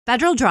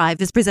Federal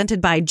Drive is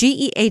presented by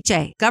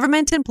GEHA,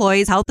 Government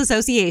Employees Health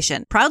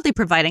Association, proudly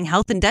providing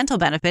health and dental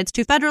benefits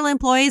to federal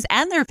employees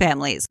and their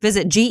families.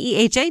 Visit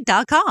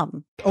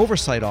GEHA.com.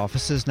 Oversight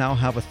offices now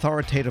have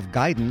authoritative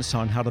guidance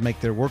on how to make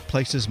their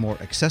workplaces more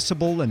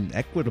accessible and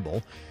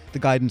equitable. The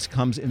guidance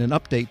comes in an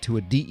update to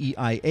a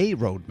DEIA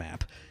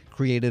roadmap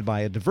created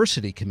by a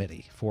diversity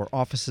committee for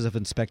offices of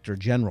Inspector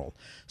General.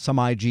 Some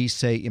IGs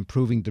say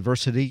improving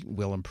diversity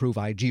will improve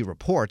IG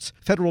reports.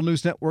 Federal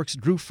News Network's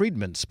Drew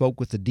Friedman spoke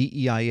with the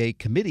DEIA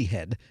committee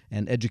head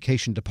and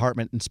Education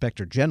Department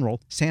Inspector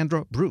General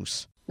Sandra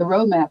Bruce. The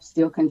roadmap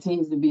still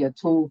continues to be a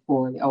tool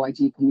for the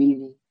OIG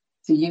community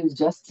to use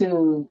just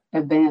to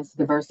advance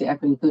diversity,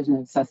 equity, inclusion,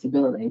 and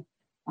accessibility.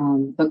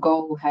 The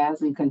goal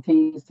has and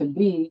continues to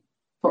be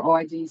for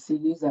OIGs to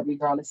use that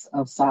regardless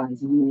of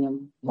size,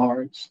 medium,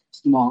 large,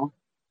 small.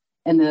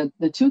 And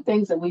the two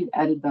things that we've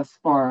added thus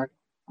far,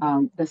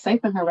 the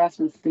safe and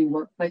harassment-free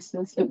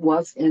workplaces, it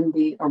was in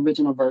the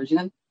original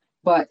version,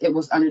 but it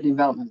was under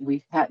development.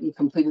 We hadn't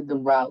completed the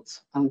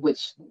routes on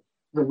which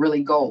were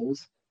really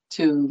goals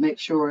to make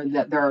sure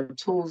that there are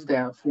tools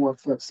there for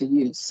folks to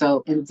use.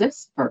 So in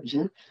this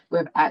version,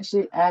 we've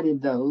actually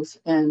added those,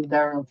 and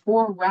there are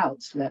 4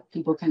 routes that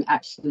people can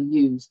actually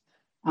use.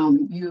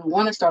 You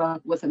want to start off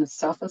with a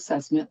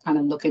self-assessment, kind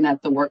of looking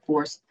at the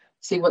workforce,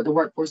 see what the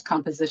workforce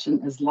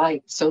composition is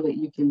like so that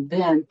you can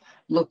then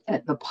look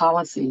at the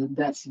policy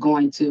that's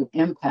going to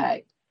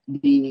impact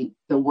the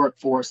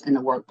workforce in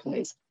the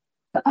workplace.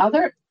 The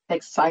other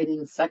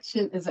exciting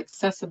section is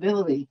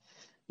accessibility.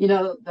 You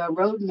know, the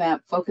roadmap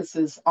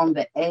focuses on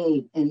the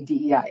A in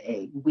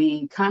DEIA.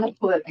 We kind of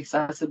put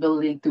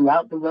accessibility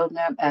throughout the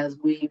roadmap as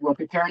we were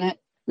preparing it.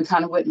 We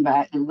kind of went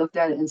back and looked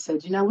at it and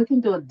said, you know, we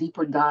can do a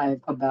deeper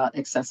dive about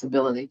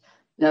accessibility.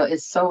 You know,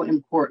 it's so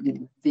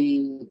important.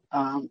 The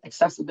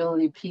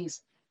accessibility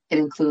piece, it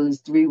includes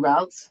 3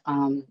 routes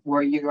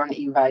where you're going to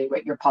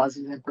evaluate your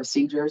policies and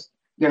procedures.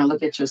 You're going to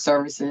look at your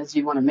services.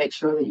 You want to make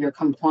sure that you're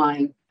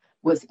complying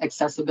with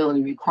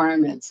accessibility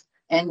requirements,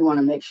 and you want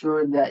to make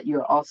sure that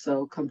you're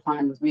also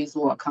complying with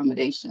reasonable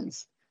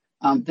accommodations.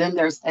 Then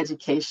there's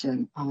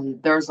education.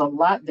 There's a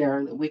lot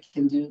there that we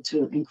can do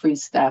to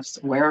increase staff's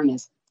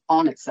awareness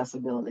on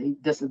accessibility,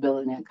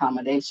 disability, and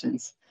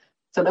accommodations.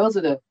 So those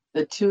are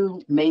the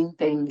 2 main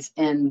things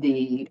in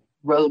the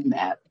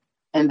roadmap.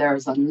 And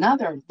there's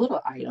another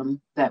little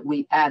item that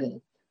we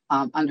added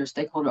under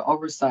stakeholder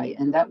oversight,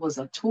 and that was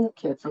a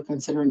toolkit for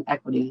considering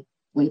equity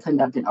when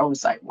conducting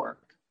oversight work.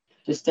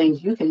 Just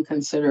things you can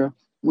consider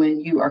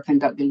when you are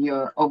conducting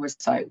your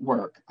oversight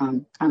work,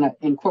 kind of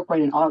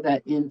incorporating all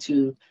that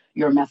into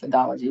your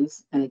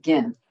methodologies. And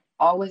again,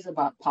 always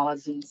about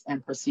policies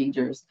and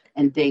procedures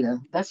and data.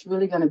 That's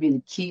really going to be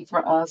the key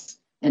for us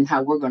and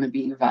how we're going to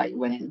be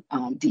evaluating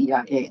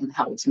DEIA and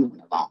how it's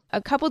moving along.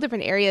 A couple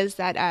different areas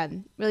that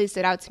really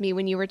stood out to me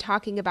when you were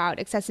talking about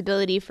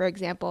accessibility, for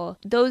example,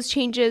 those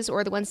changes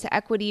or the ones to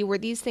equity, were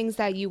these things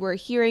that you were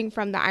hearing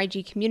from the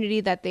IG community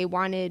that they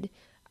wanted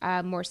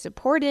more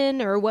support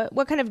in, or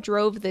what kind of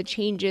drove the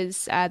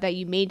changes that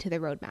you made to the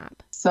roadmap?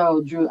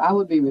 So, Drew, I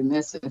would be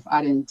remiss if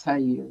I didn't tell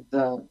you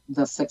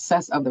the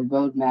success of the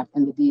roadmap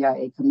and the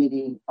DIA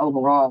committee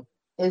overall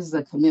is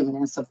the commitment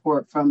and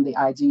support from the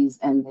IGs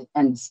and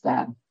the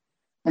staff.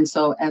 And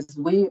so as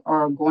we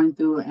are going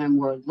through and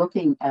we're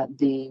looking at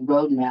the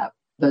roadmap,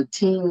 the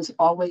teams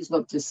always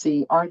look to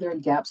see, are there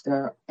gaps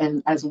there?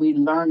 And as we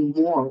learn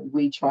more,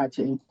 we try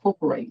to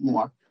incorporate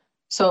more.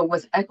 So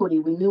with equity,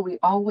 we knew we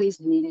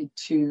always needed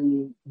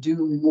to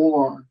do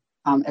more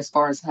as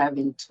far as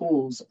having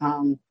tools.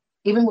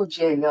 Even with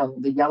GAO,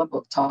 the Yellow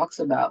Book talks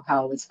about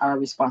how it's our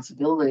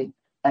responsibility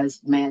as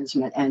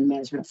management and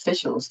management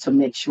officials to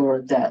make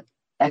sure that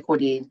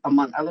equity,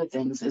 among other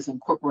things, is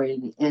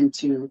incorporated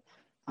into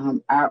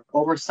our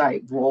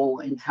oversight role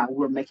and how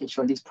we're making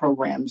sure these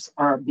programs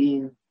are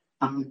being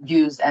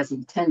used as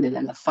intended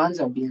and the funds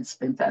are being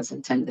spent as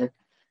intended.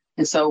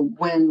 And so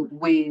when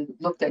we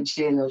looked at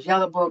GAO's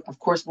Yellow Book, of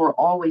course, we're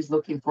always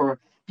looking for,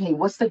 hey,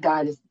 what's the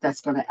guide that's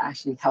going to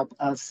actually help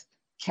us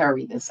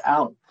carry this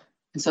out?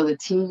 And so the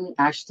team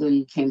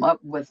actually came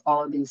up with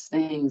all of these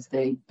things.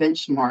 They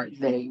benchmarked,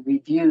 they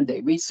reviewed,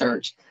 they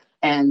researched,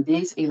 and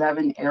these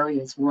 11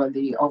 areas were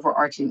the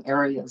overarching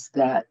areas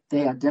that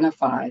they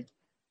identified.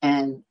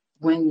 And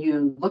when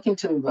you look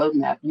into the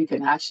roadmap, you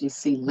can actually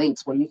see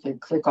links where you can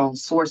click on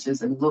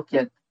sources and look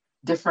at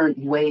different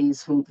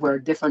ways where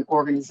different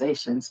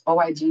organizations,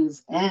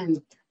 OIGs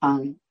and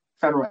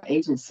federal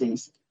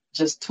agencies,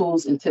 just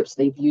tools and tips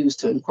they've used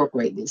to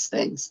incorporate these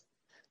things.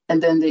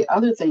 And then the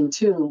other thing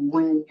too,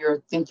 when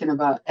you're thinking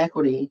about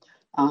equity,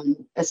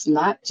 it's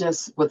not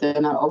just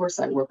within our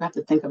oversight work. We have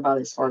to think about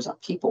it as far as our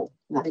people,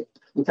 right?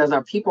 Because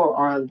our people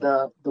are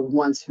the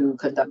ones who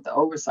conduct the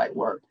oversight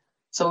work.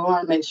 So we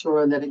want to make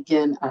sure that,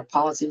 again, our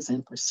policies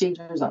and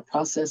procedures, our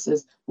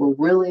processes, we're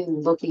really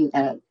looking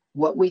at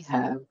what we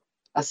have,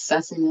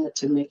 assessing it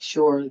to make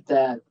sure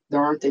that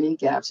there aren't any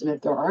gaps. And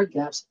if there are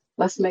gaps,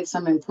 let's make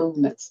some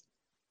improvements.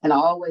 And I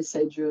always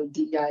say, Drew,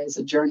 DEI is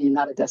a journey,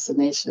 not a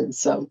destination.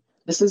 So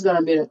this is going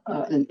to be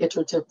an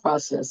iterative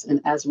process.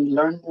 And as we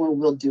learn more,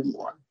 we'll do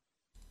more.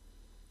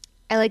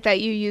 I like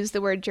that you use the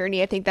word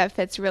journey. I think that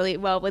fits really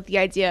well with the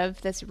idea of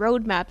this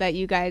roadmap that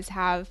you guys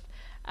have.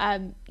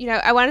 I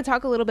want to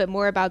talk a little bit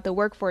more about the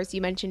workforce.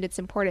 You mentioned it's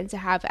important to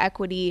have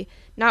equity,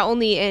 not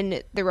only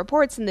in the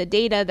reports and the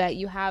data that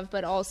you have,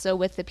 but also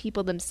with the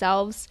people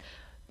themselves.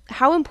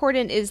 How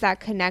important is that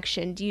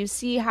connection? Do you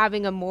see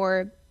having a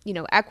more,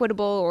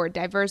 equitable or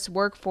diverse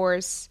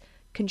workforce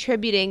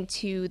contributing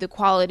to the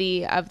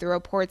quality of the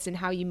reports and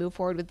how you move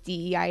forward with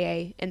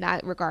DEIA in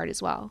that regard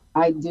as well?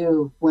 I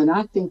do. When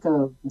I think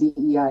of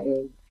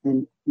DEIA,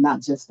 and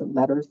not just the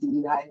letters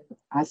DEIA,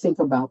 I think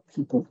about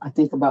people. I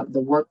think about the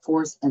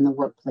workforce and the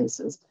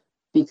workplaces.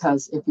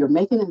 Because if you're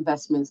making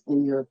investments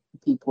in your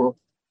people,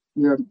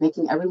 you're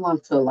making everyone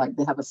feel like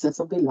they have a sense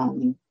of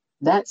belonging.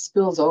 That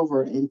spills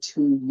over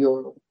into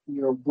your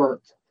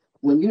work.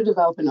 When you're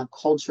developing a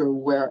culture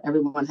where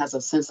everyone has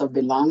a sense of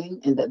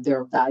belonging and that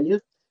they're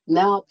valued,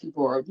 now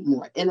people are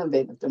more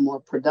innovative, they're more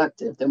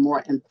productive, they're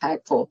more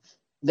impactful.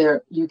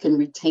 You can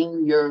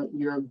retain your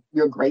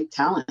great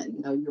talent.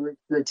 You're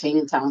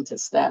retaining talented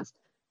staff.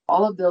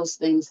 All of those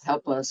things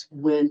help us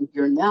when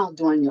you're now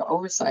doing your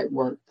oversight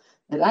work.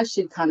 It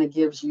actually kind of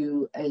gives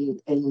you a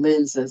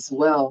lens as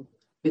well,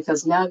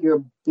 because now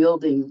you're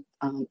building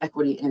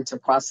equity into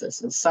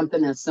processes.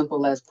 Something as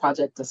simple as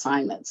project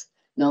assignments.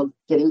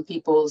 Getting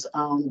people's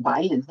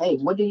buy-in. Hey,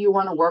 what do you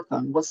want to work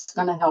on? What's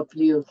going to help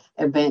you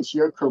advance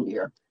your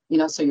career?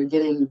 So you're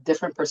getting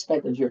different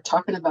perspectives. You're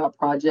talking about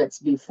projects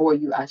before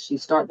you actually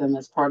start them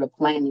as part of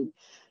planning.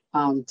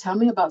 Tell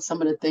me about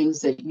some of the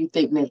things that you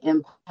think may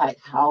impact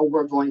how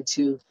we're going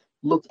to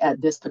look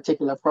at this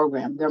particular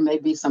program. There may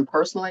be some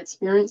personal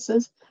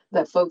experiences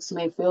that folks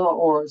may feel,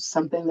 or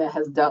something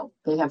that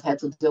they have had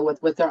to deal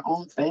with their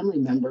own family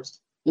members.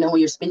 When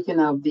you're speaking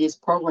of these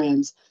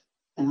programs,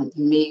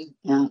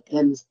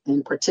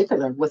 in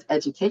particular with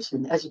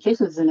education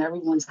is in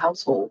everyone's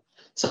household.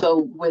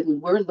 So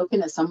when we're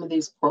looking at some of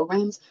these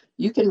programs,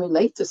 you can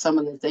relate to some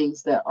of the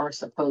things that are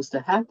supposed to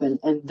happen.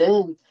 And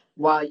then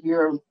while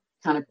you're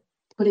kind of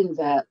putting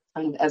that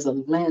kind of as a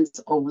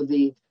lens over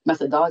the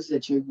methodology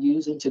that you're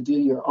using to do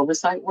your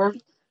oversight work,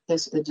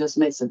 it just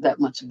makes it that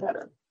much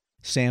better.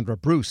 Sandra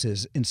Bruce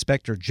is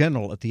Inspector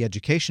General at the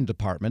Education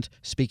Department,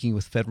 speaking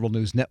with Federal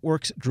News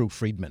Network's Drew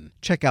Friedman.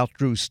 Check out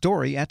Drew's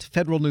story at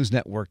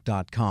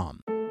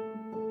federalnewsnetwork.com.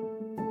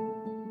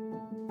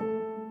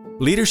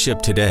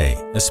 Leadership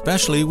today,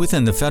 especially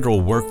within the federal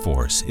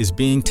workforce, is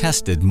being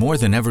tested more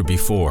than ever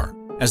before.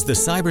 As the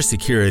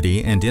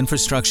Cybersecurity and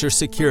Infrastructure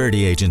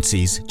Security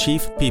Agency's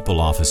Chief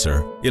People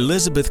Officer,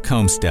 Elizabeth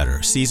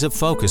Comstetter sees a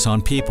focus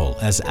on people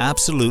as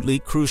absolutely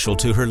crucial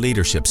to her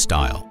leadership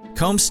style.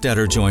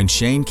 Comstetter joined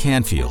Shane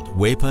Canfield,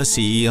 WEPA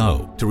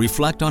CEO, to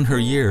reflect on her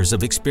years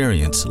of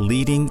experience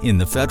leading in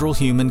the federal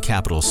human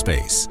capital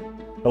space.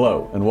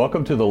 Hello, and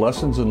welcome to the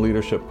Lessons in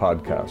Leadership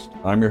podcast.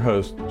 I'm your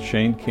host,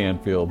 Shane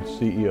Canfield,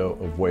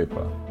 CEO of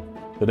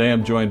WEPA. Today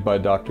I'm joined by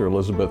Dr.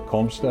 Elizabeth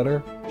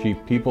Comstetter, Chief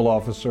People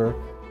Officer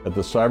at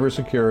the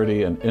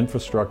Cybersecurity and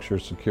Infrastructure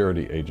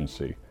Security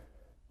Agency.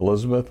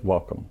 Elizabeth,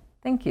 welcome.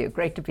 Thank you.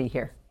 Great to be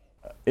here.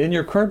 In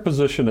your current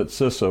position at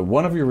CISA,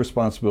 one of your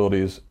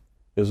responsibilities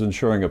is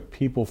ensuring a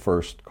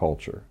people-first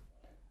culture.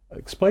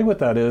 Explain what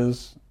that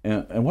is,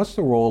 and what's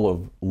the role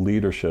of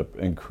leadership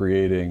in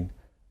creating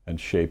and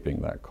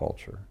shaping that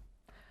culture?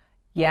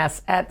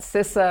 Yes, at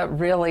CISA,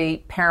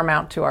 really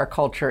paramount to our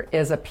culture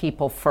is a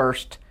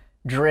people-first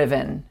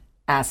driven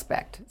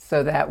aspect,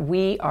 so that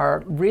we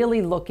are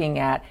really looking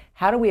at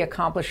how do we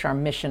accomplish our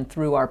mission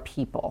through our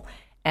people.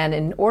 And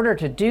in order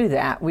to do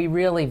that, we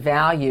really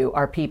value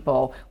our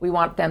people. We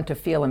want them to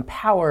feel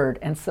empowered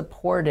and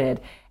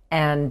supported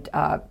and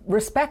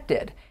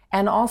respected,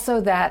 and also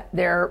that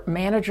their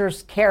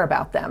managers care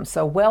about them.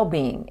 So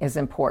well-being is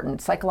important.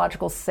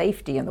 Psychological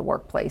safety in the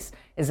workplace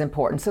is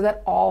important, so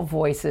that all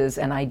voices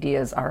and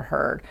ideas are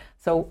heard.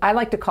 So I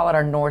like to call it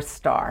our North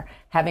Star.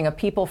 Having a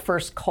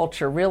people-first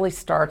culture really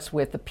starts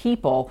with the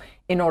people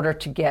in order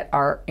to get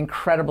our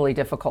incredibly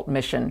difficult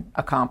mission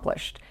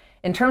accomplished.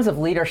 In terms of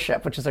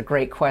leadership, which is a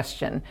great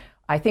question,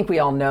 I think we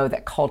all know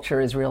that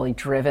culture is really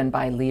driven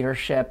by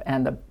leadership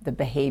and the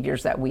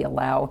behaviors that we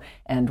allow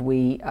and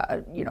we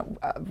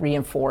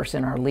reinforce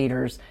in our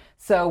leaders.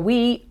 So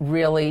we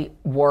really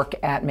work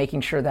at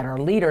making sure that our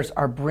leaders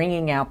are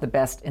bringing out the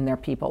best in their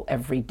people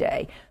every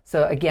day.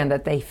 So again,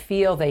 that they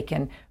feel they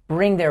can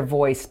bring their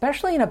voice,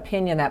 especially an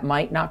opinion that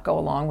might not go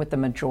along with the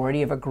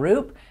majority of a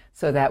group,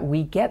 so that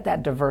we get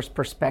that diverse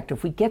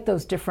perspective, we get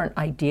those different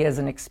ideas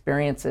and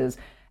experiences.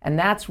 And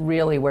that's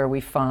really where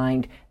we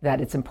find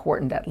that it's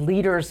important that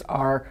leaders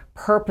are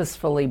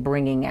purposefully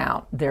bringing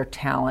out their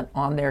talent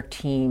on their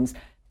teams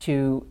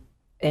to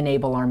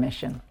enable our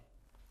mission.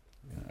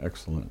 Yeah,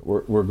 excellent.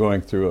 We're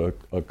going through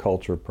a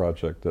culture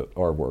project at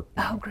our work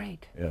now. Oh,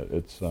 great. Yeah,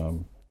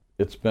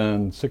 it's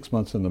been 6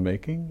 months in the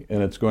making,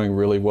 and it's going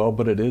really well,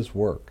 but it is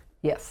work.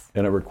 Yes.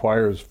 And it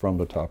requires from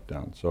the top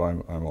down. So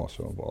I'm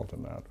also involved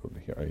in that.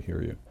 I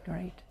hear you.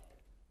 Great.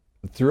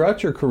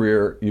 Throughout your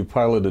career, you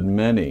piloted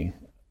many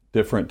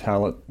different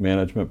talent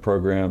management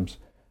programs,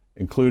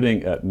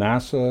 including at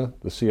NASA,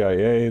 the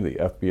CIA, the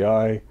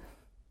FBI,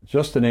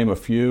 just to name a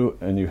few,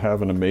 and you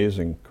have an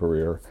amazing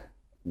career,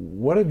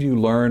 what have you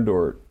learned,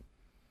 or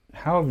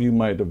how have you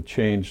might have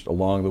changed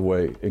along the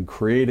way in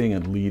creating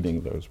and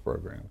leading those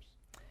programs?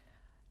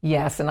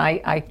 Yes, and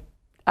I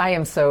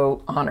am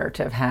so honored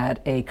to have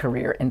had a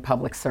career in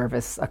public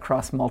service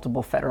across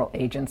multiple federal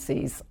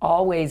agencies,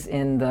 always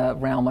in the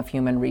realm of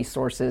human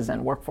resources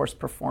and workforce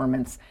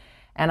performance.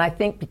 And I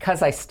think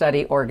because I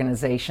study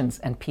organizations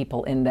and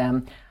people in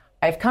them,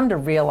 I've come to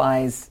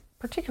realize,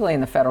 particularly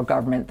in the federal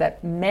government,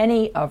 that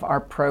many of our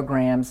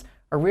programs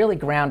are really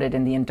grounded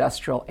in the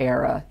industrial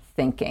era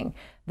thinking,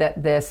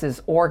 that this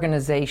is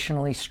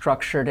organizationally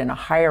structured in a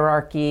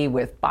hierarchy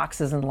with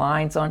boxes and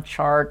lines on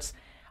charts,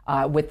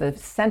 with the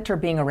center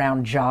being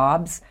around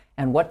jobs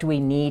and what do we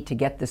need to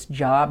get this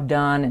job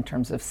done in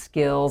terms of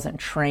skills and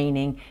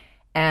training.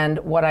 And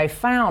what I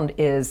found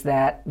is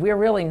that we're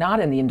really not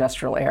in the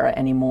industrial era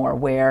anymore,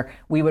 where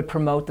we would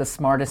promote the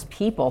smartest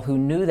people who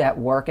knew that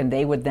work, and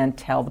they would then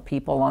tell the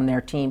people on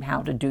their team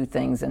how to do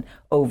things and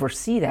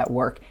oversee that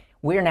work.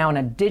 We're now in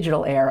a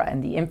digital era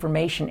and the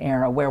information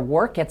era where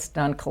work gets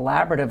done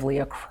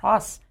collaboratively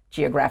across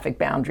geographic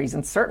boundaries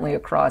and certainly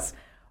across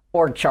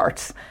org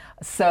charts.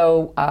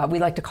 So we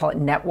like to call it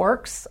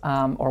networks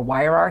or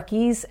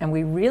hierarchies, and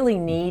we really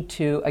need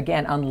to,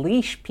 again,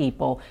 unleash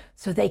people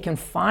so they can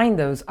find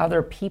those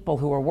other people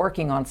who are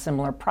working on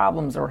similar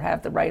problems or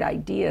have the right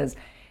ideas.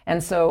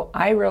 And so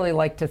I really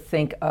like to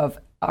think of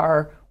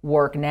our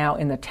work now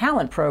in the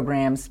talent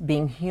programs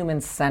being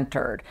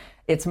human-centered.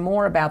 It's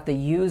more about the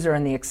user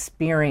and the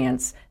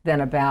experience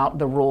than about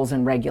the rules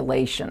and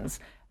regulations.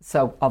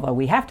 So although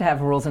we have to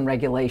have rules and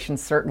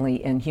regulations,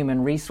 certainly in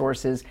human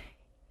resources,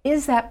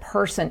 is that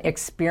person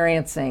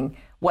experiencing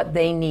what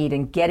they need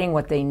and getting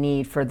what they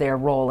need for their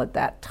role at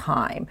that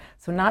time?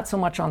 So not so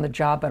much on the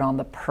job, but on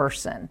the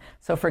person.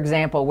 So for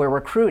example, we're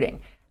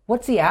recruiting.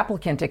 What's the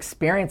applicant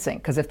experiencing?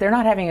 Because if they're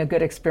not having a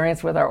good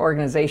experience with our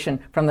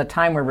organization from the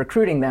time we're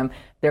recruiting them,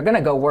 they're going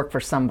to go work for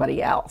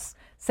somebody else.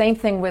 Same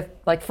thing with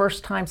like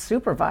first-time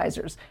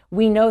supervisors.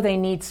 We know they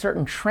need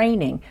certain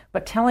training,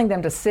 but telling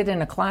them to sit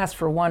in a class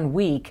for 1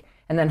 week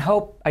and then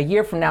hope a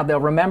year from now they'll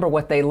remember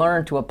what they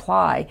learned to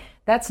apply,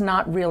 that's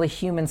not really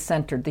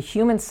human-centered. The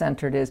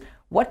human-centered is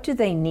what do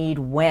they need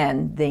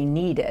when they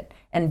need it,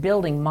 and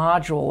building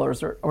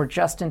modules or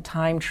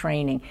just-in-time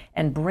training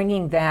and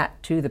bringing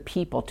that to the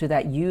people, to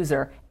that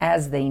user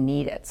as they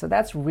need it. So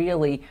that's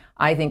really,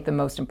 I think, the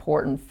most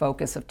important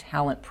focus of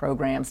talent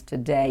programs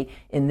today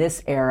in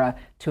this era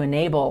to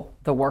enable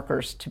the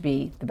workers to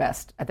be the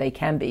best they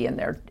can be in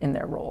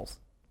their roles.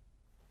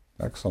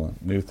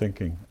 Excellent. New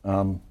thinking.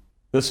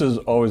 This is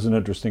always an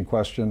interesting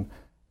question.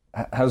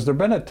 Has there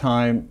been a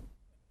time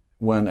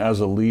when, as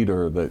a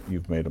leader, that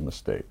you've made a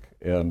mistake?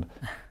 And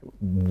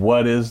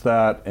what is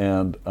that?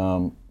 And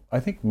I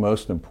think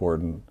most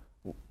important,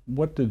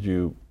 what did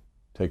you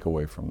take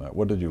away from that?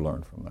 What did you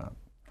learn from that?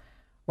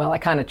 Well, I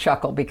kind of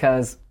chuckle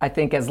because I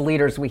think as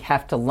leaders we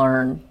have to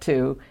learn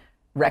to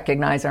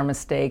recognize our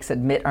mistakes,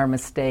 admit our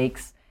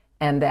mistakes,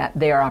 and that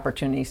they are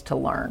opportunities to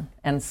learn.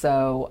 And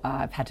so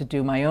I've had to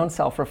do my own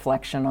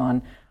self-reflection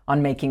on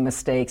making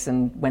mistakes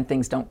and when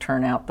things don't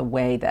turn out the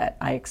way that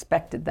I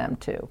expected them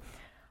to.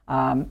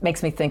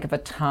 Makes me think of a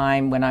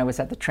time when I was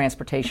at the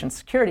Transportation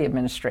Security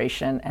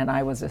Administration and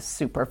I was a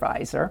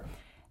supervisor,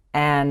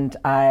 and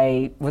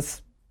I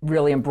was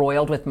really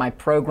embroiled with my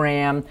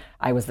program.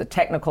 I was the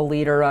technical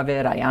leader of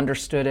it. I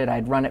understood it.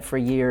 I'd run it for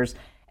years,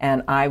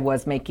 and I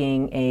was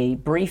making a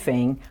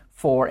briefing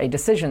for a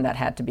decision that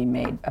had to be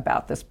made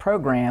about this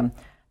program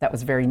that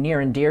was very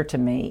near and dear to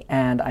me.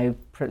 And I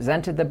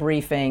presented the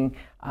briefing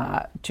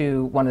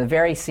to one of the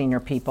very senior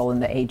people in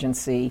the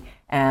agency,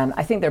 and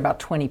I think there are about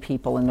 20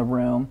 people in the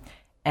room.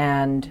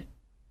 And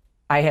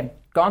I had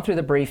gone through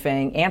the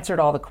briefing, answered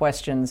all the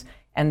questions,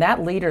 and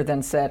that leader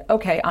then said,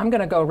 okay, I'm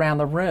going to go around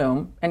the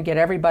room and get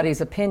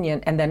everybody's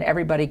opinion, and then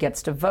everybody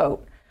gets to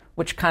vote,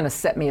 which kind of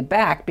set me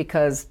aback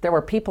because there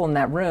were people in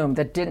that room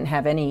that didn't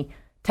have any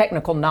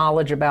technical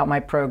knowledge about my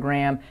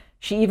program.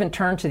 She even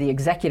turned to the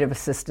executive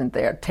assistant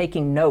there,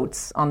 taking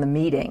notes on the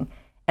meeting,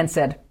 and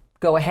said,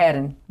 go ahead,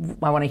 and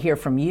I want to hear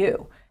from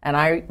you. And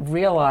I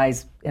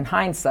realized, in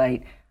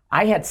hindsight,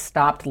 I had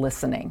stopped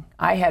listening.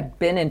 I had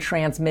been in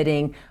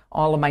transmitting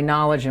all of my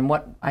knowledge and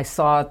what I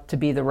saw to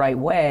be the right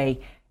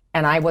way,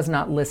 and I was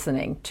not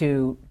listening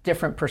to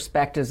different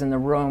perspectives in the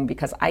room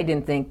because I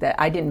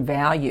didn't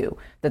value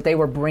that they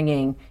were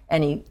bringing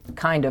any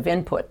kind of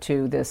input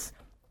to this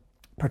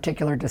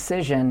particular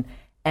decision.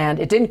 And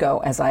it didn't go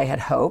as I had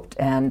hoped,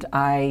 and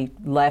I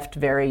left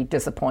very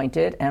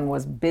disappointed and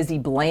was busy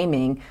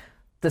blaming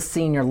the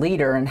senior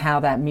leader and how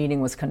that meeting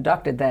was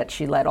conducted, that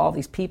she let all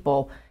these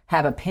people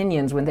have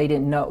opinions when they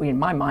didn't know, in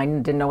my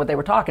mind, didn't know what they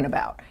were talking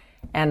about.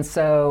 And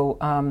so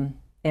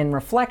in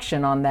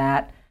reflection on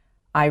that,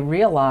 I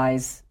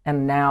realize,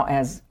 and now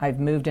as I've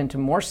moved into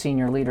more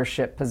senior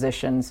leadership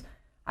positions,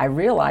 I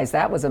realize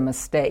that was a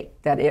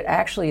mistake, that it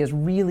actually is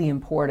really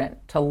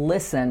important to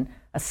listen,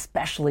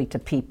 especially to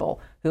people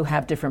who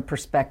have different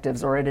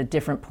perspectives or at a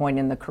different point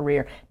in the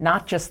career,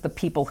 not just the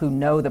people who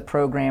know the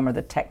program or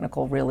the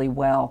technical really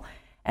well.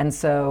 And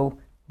so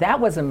that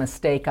was a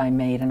mistake I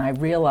made, and I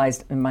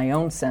realized in my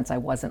own sense I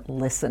wasn't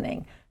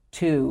listening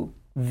to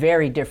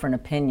very different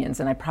opinions,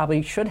 and I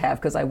probably should have,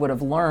 because I would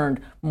have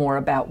learned more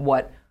about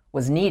what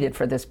was needed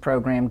for this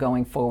program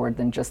going forward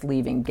than just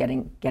leaving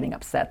getting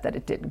upset that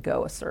it didn't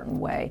go a certain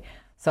way.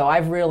 So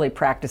I've really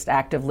practiced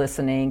active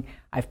listening.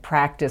 I've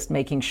practiced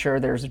making sure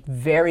there's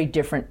very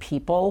different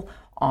people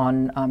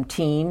on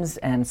teams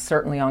and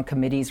certainly on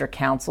committees or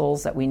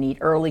councils, that we need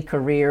early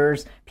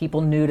careers, people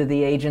new to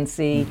the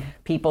agency,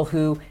 people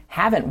who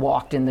haven't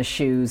walked in the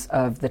shoes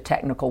of the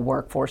technical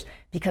workforce,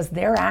 because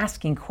they're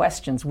asking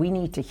questions we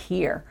need to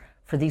hear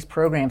for these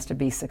programs to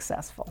be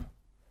successful.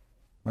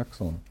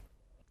 Excellent.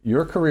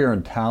 Your career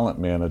in talent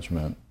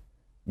management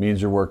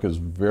means your work is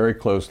very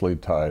closely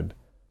tied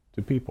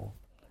to people.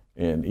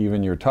 And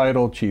even your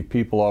title, Chief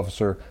People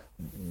Officer,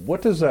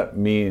 what does that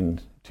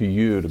mean to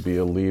you to be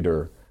a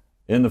leader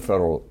in the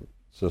federal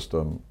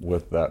system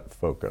with that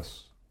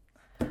focus?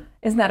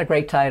 Isn't that a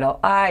great title?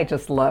 I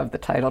just love the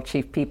title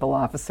Chief People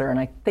Officer, and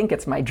I think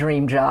it's my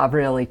dream job,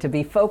 really, to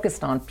be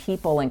focused on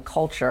people and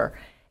culture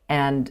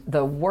and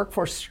the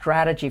workforce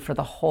strategy for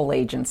the whole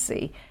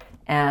agency.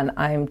 And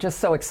I'm just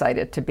so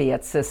excited to be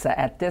at CIGIE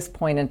at this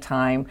point in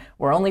time.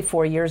 We're only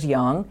 4 years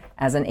young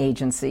as an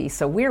agency,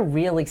 so we're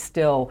really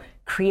still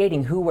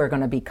creating who we're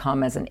going to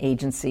become as an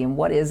agency and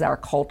what is our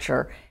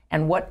culture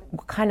and what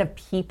kind of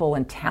people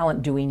and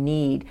talent do we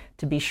need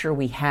to be sure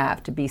we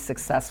have to be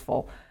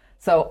successful.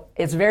 So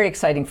it's very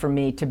exciting for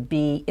me to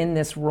be in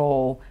this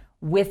role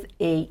with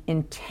a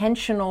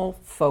intentional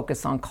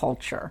focus on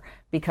culture,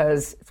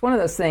 because it's one of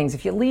those things,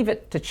 if you leave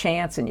it to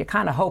chance and you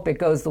kind of hope it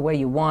goes the way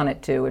you want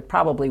it to, it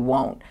probably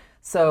won't.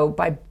 So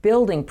by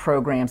building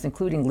programs,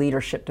 including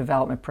leadership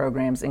development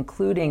programs,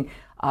 including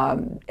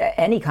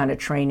any kind of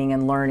training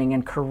and learning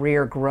and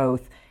career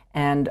growth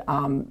and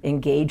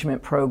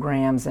engagement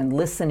programs and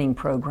listening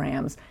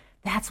programs,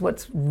 that's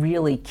what's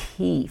really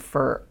key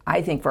for,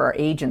 I think, for our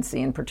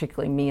agency, and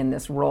particularly me in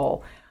this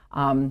role.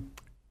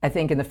 I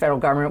think in the federal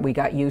government, we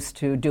got used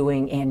to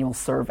doing annual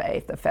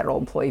survey, the Federal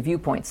Employee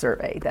Viewpoint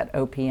Survey that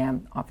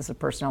OPM, Office of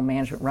Personnel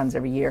Management, runs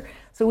every year.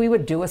 So we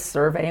would do a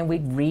survey and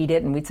we'd read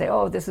it and we'd say,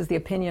 oh, this is the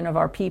opinion of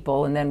our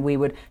people. And then we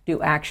would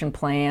do action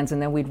plans,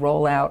 and then we'd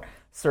roll out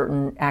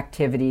certain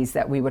activities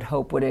that we would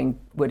hope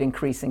would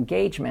increase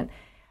engagement.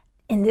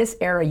 In this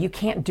era, you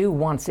can't do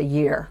once a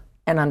year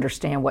and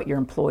understand what your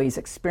employees'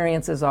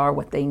 experiences are,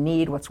 what they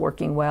need, what's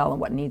working well, and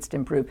what needs to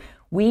improve.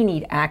 We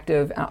need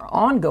active,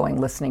 ongoing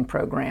listening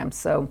programs.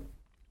 So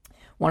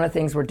one of the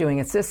things we're doing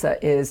at CIGIE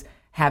is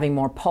having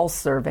more pulse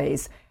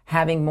surveys,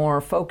 having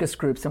more focus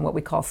groups and what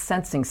we call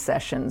sensing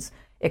sessions,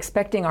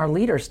 expecting our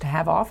leaders to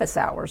have office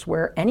hours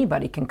where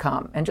anybody can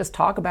come and just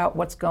talk about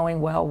what's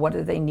going well, what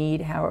do they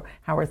need, how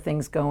are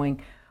things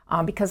going,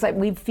 because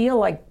we feel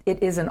like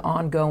it is an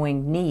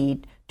ongoing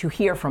need to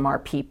hear from our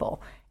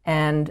people.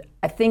 And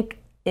I think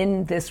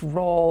in this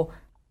role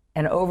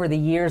and over the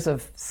years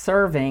of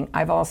serving,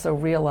 I've also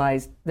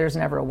realized there's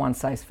never a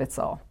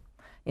one-size-fits-all.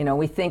 You know,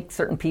 we think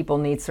certain people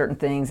need certain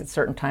things at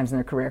certain times in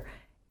their career.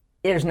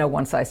 There's no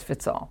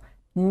one-size-fits-all.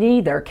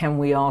 Neither can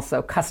we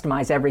also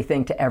customize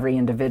everything to every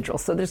individual.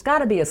 So there's got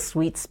to be a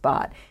sweet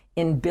spot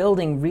in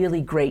building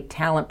really great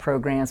talent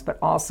programs, but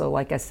also,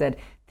 like I said,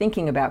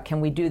 thinking about,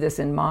 can we do this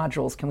in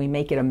modules? Can we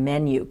make it a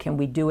menu? Can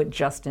we do it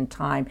just in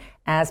time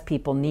as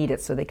people need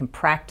it so they can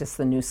practice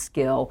the new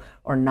skill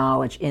or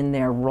knowledge in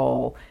their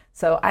role?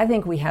 So I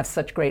think we have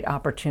such great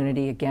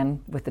opportunity,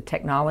 again, with the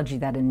technology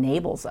that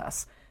enables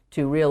us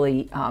to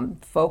really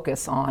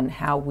focus on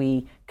how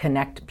we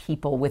connect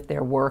people with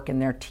their work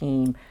and their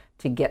team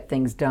to get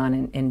things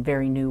done in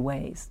very new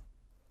ways.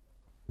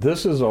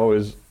 This is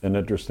always an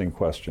interesting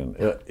question.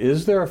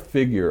 Is there a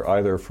figure,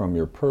 either from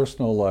your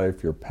personal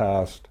life, your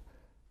past,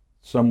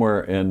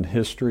 somewhere in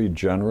history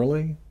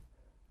generally,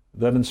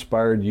 that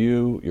inspired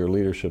you, your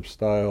leadership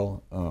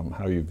style,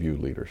 how you view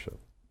leadership?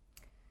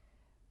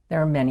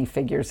 There are many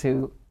figures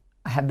who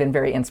have been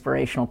very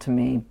inspirational to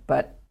me,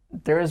 but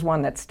there is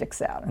one that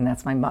sticks out, and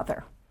that's my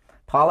mother,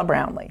 Paula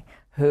Brownlee,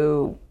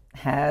 who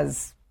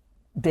has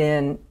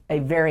been a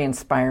very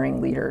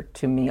inspiring leader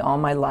to me all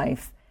my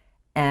life.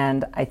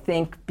 And I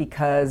think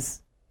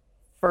because,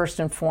 first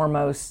and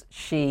foremost,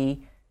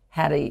 she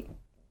had a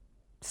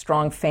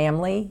strong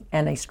family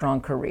and a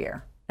strong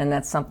career. And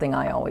that's something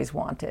I always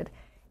wanted.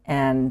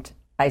 And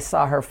I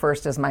saw her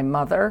first as my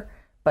mother,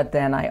 but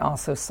then I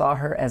also saw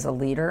her as a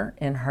leader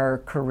in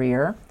her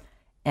career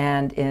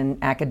and in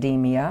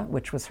academia,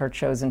 which was her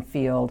chosen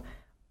field.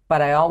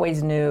 But I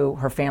always knew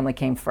her family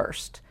came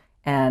first.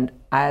 And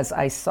as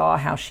I saw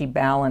how she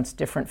balanced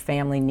different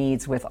family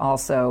needs with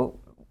also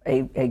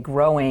a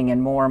growing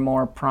and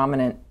more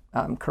prominent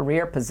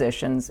career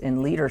positions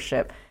in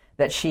leadership,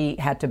 that she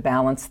had to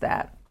balance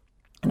that.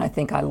 And I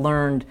think I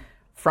learned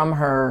from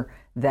her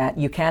that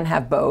you can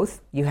have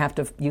both. You have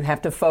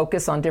to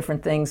focus on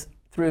different things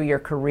through your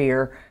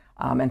career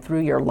and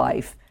through your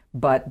life,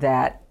 but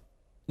that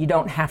you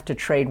don't have to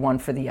trade one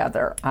for the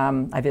other.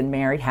 I've been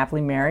married,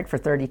 happily married for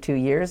 32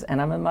 years,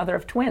 and I'm a mother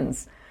of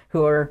twins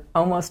who are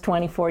almost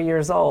 24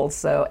 years old.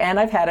 So, and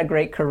I've had a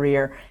great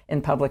career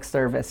in public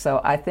service.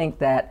 So I think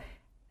that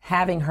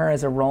having her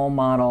as a role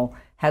model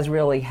has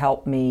really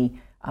helped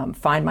me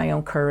find my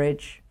own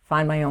courage,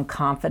 find my own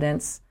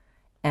confidence,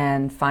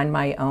 and find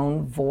my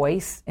own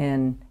voice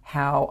in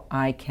how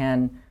I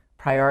can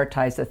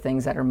prioritize the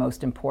things that are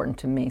most important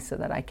to me so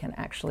that I can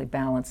actually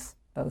balance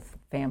both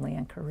family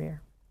and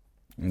career.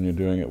 And you're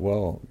doing it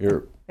well.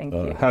 Thank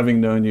you. Having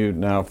known you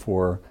now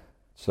for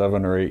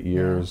 7 or 8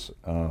 years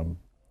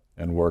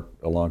and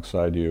worked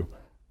alongside you,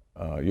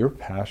 your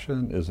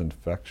passion is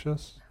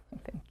infectious.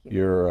 Thank you.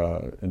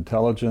 Your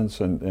intelligence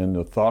and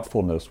the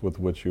thoughtfulness with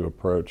which you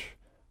approach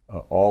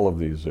all of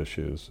these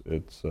issues,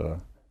 it's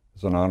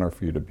an honor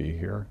for you to be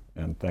here,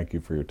 and thank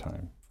you for your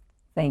time.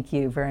 Thank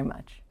you very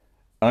much.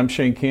 I'm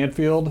Shane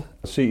Canfield,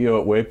 CEO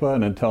at WEPA,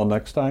 and until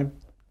next time,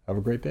 have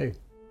a great day.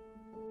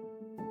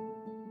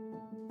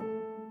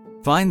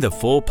 Find the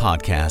full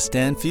podcast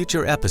and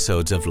future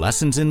episodes of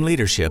Lessons in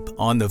Leadership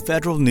on the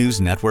Federal News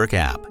Network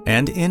app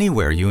and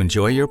anywhere you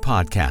enjoy your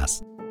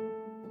podcasts.